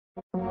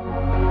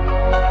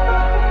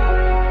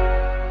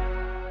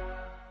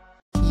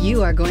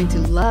You are going to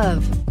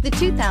love the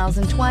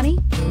 2020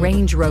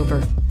 Range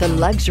Rover. The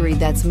luxury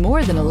that's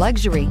more than a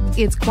luxury.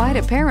 It's quite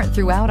apparent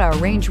throughout our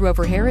Range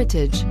Rover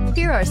heritage.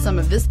 Here are some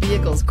of this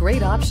vehicle's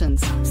great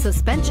options: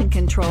 suspension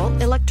control,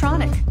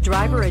 electronic,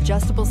 driver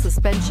adjustable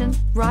suspension,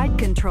 ride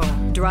control,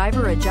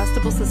 driver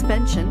adjustable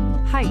suspension,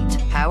 height,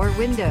 power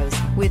windows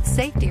with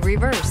safety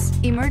reverse,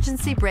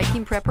 emergency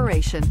braking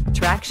preparation,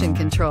 traction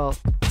control,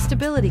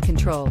 stability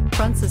control,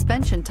 front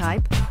suspension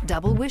type,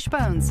 double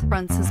wishbones,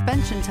 front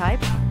suspension type,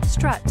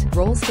 strut,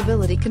 roll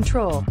stability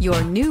control.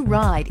 Your new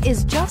ride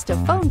is just a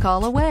phone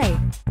call away.